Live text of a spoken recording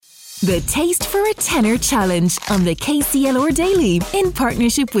The Taste for a Tenner Challenge on the KCLR Daily in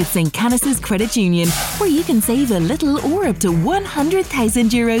partnership with St. Canice's Credit Union, where you can save a little or up to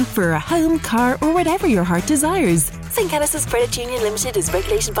 €100,000 for a home, car or whatever your heart desires. St. Canice's Credit Union Limited is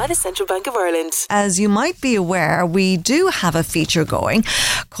regulated by the Central Bank of Ireland. As you might be aware, we do have a feature going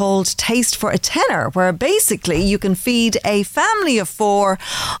called Taste for a Tenner, where basically you can feed a family of 4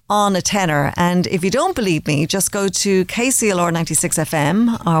 on a tenner. And if you don't believe me, just go to KCLR 96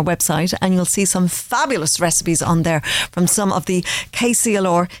 FM, our website, and you'll see some fabulous recipes on there from some of the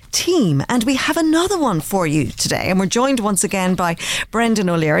KCLR team. And we have another one for you today. And we're joined once again by Brendan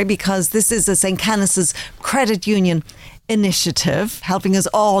O'Leary, because this is the St. Canice's Credit Union initiative, helping us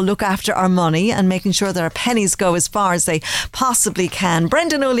all look after our money and making sure that our pennies go as far as they possibly can.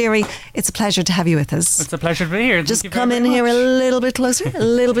 Brendan O'Leary, it's a pleasure to have you with us. It's a pleasure to be here. Just come in here a little bit closer, a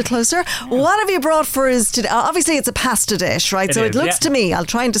little bit closer. What have you brought for us today? Obviously it's a pasta dish, right? It looks to me, I'll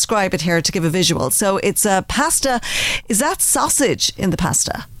try and describe it here to give a visual. So it's a pasta. Is that sausage in the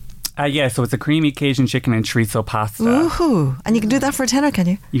pasta? Yeah, so it's a creamy Cajun chicken and chorizo pasta. Ooh, and you can do that for a tenner, can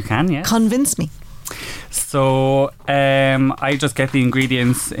you? You can, yeah. Convince me. So I just get the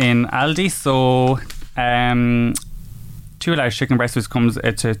ingredients in Aldi. So 2 large chicken breasts, which comes to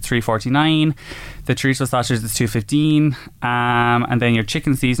 $3.49. The chorizo sausage is $2.15, and then your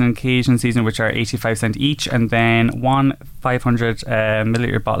chicken seasoning, Cajun seasoning, which are 85 cents each, and then one 500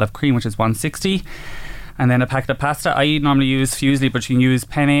 milliliter bottle of cream, which is $1.60. And then a packet of pasta. I normally use Fusilli, but you can use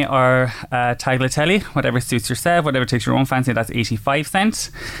Penne or Tagliatelle, whatever suits yourself, whatever takes your own fancy. That's 85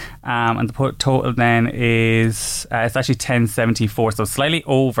 cents. And the total then is, it's actually $10.74, so slightly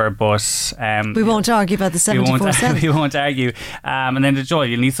over, but... we won't argue about the 74 cents. We won't argue. And then the joy,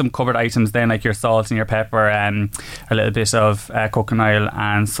 you'll need some cupboard items then, like your salt and your pepper, a little bit of coconut oil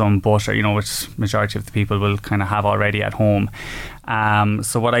and some butter, which majority of the people will kind of have already at home.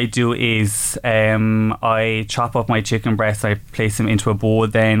 So what I do is I chop up my chicken breasts. I place them into a bowl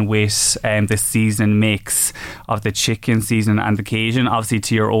then with the seasoning mix of the chicken seasoning and the Cajun, obviously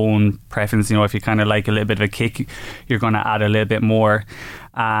to your own preference. If you kind of like a little bit of a kick, you're going to add a little bit more.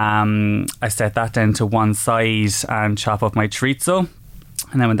 I set that then to one side and chop up my chorizo.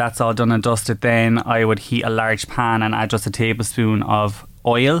 And then when that's all done and dusted, then I would heat a large pan and add just a tablespoon of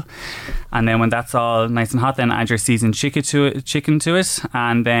oil. And then when that's all nice and hot, then add your seasoned chicken to it.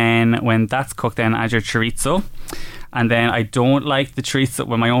 And then when that's cooked, then add your chorizo. And then I don't like the chorizo,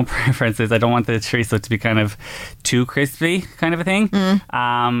 well, my own preference is I don't want the chorizo to be kind of too crispy kind of a thing.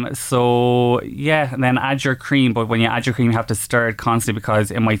 So yeah, and then add your cream. But when you add your cream, you have to stir it constantly, because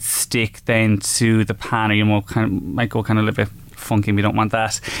it might stick then to the pan, or might go kind of a little bit funky. We don't want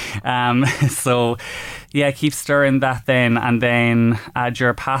that. So yeah, keep stirring that then, and then add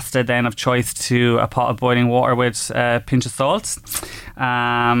your pasta then of choice to a pot of boiling water with a pinch of salt.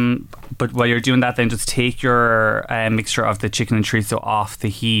 But while you're doing that, then just take your mixture of the chicken and chorizo off the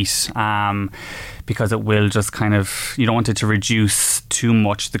heat, because it will just kind of, you don't want it to reduce too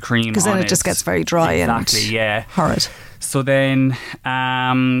much the cream, because then it just gets very dry and horrid. So then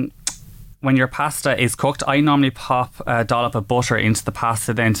when your pasta is cooked, I normally pop a dollop of butter into the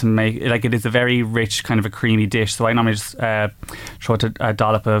pasta then to make, like, it is a very rich kind of a creamy dish. So I normally just throw a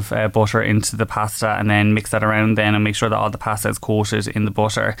dollop of butter into the pasta and then mix that around then and make sure that all the pasta is coated in the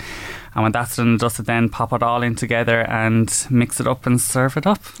butter. And when that's done and dusted, then pop it all in together and mix it up and serve it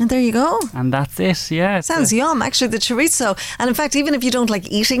up. And there you go. And that's it, yeah. Sounds yum, actually, the chorizo. And in fact, even if you don't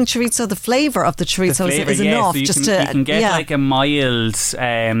like eating chorizo, the flavour of the chorizo is enough. So you can get like a mild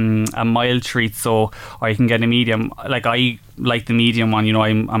chorizo, or you can get a medium. Like, I like the medium one.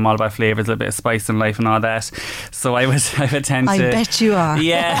 I'm all about flavours, a little bit of spice in life and all that. So I would tend to... I bet you are.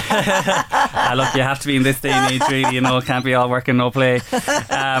 Yeah. Look, you have to be in this day and age, really. It can't be all work and no play.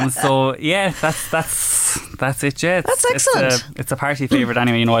 So yeah, that's it. Yeah, that's excellent. It's a party favourite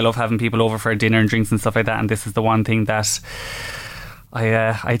anyway. I love having people over for dinner and drinks and stuff like that. And this is the one thing that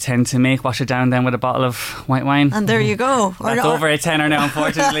I tend to wash it down then with a bottle of white wine. And there you go. That's over a tenner now,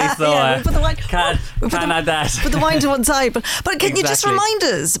 unfortunately. So we'll put the wine, can't add that. Put the wine to one side. But can you just remind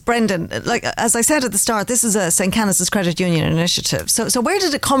us, Brendan, like, as I said at the start, this is a St. Canice's Credit Union initiative. So where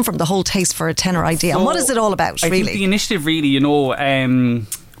did it come from, the whole Taste for a Tenner idea? And what is it all about, really? I think the initiative really,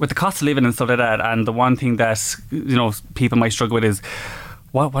 with the cost of living and stuff like that, and the one thing that, people might struggle with is,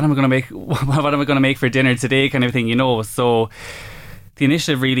 what am I going to make? What am I going to make for dinner today, kind of thing, So the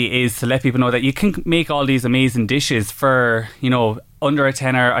initiative really is to let people know that you can make all these amazing dishes for, under a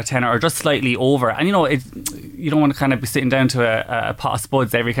tenner, or just slightly over. And, you don't want to kind of be sitting down to a pot of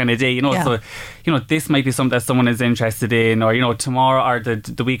spuds every kind of day, you know. Yeah. So, you know, this might be something that someone is interested in, or, you know, tomorrow or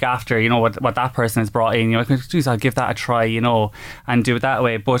the week after, you know, what that person has brought in, you know, geez, I'll give that a try, you know, and do it that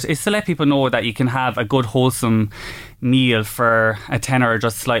way. But it's to let people know that you can have a good wholesome meal for a tenner or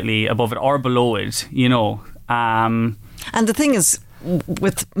just slightly above it or below it, you know. And the thing is,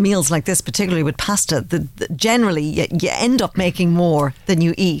 with meals like this, particularly with pasta, generally you end up making more than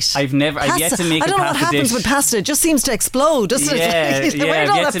you eat. I've yet to make a pasta dish. I don't know what happens with pasta. It just seems to explode, doesn't it? I've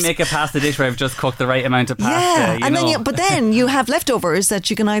yet to make a pasta dish where I've just cooked the right amount of pasta. Yeah, and then but then you have leftovers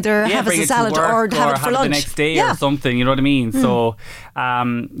that you can either have as a salad or have it for lunch the next day or something. You know what I mean? So,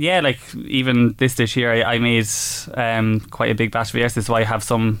 like even this dish here, I made quite a big batch of yesterday, so I have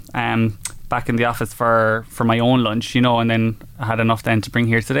some back in the office for my own lunch, you know, and then I had enough then to bring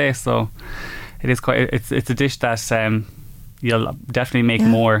here today. So it is quite, it's a dish that you'll definitely make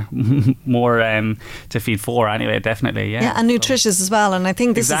more to feed for anyway, definitely. Yeah, and nutritious as well. And I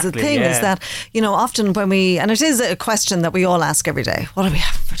think this is the thing, is that, you know, often when and it is a question that we all ask every day, what do we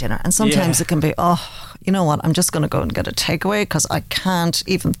have for dinner? And sometimes it can be, you know what, I'm just going to go and get a takeaway because I can't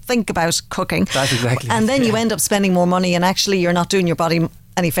even think about cooking. That's exactly and then you end up spending more money, and actually you're not doing your body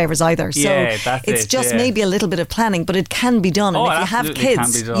any favours either. So it's just maybe a little bit of planning, but it can be done. And if you have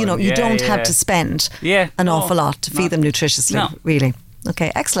kids, you know, you don't have to spend an awful lot to feed them nutritiously, really.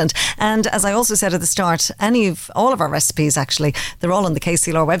 Okay, excellent. And as I also said at the start, all of our recipes, actually, they're all on the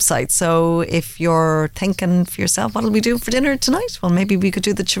KCLR website. So if you're thinking for yourself, what'll we do for dinner tonight? Well, maybe we could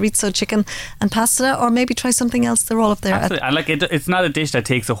do the chorizo chicken and pasta, or maybe try something else. They're all up there. Absolutely. And like it's not a dish that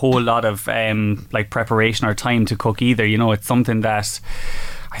takes a whole lot of like preparation or time to cook either. You know, it's something that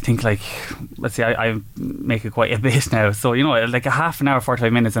I think, like, let's say I make it quite a bit now. So, you know, like a half an hour,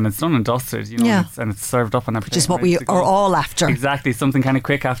 45 minutes, and it's done and dusted, you know, and it's served up on a plate. Which is what we are all after. Exactly. Something kind of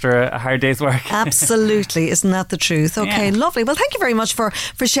quick after a hard day's work. Absolutely. Isn't that the truth? Okay, lovely. Well, thank you very much for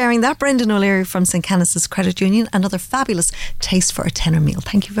sharing that. Brendan O'Leary from St. Canice's Credit Union. Another fabulous taste for a tenner meal.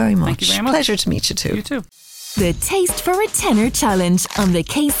 Thank you very much. Thank you very much. Pleasure to meet you too. You too. The Taste for a Tenner Challenge on the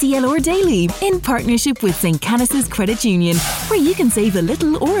KCLR Daily in partnership with St. Canice's Credit Union, where you can save a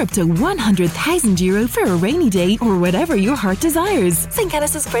little or up to €100,000 for a rainy day or whatever your heart desires. St.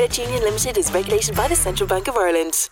 Canice's Credit Union Limited is regulated by the Central Bank of Ireland.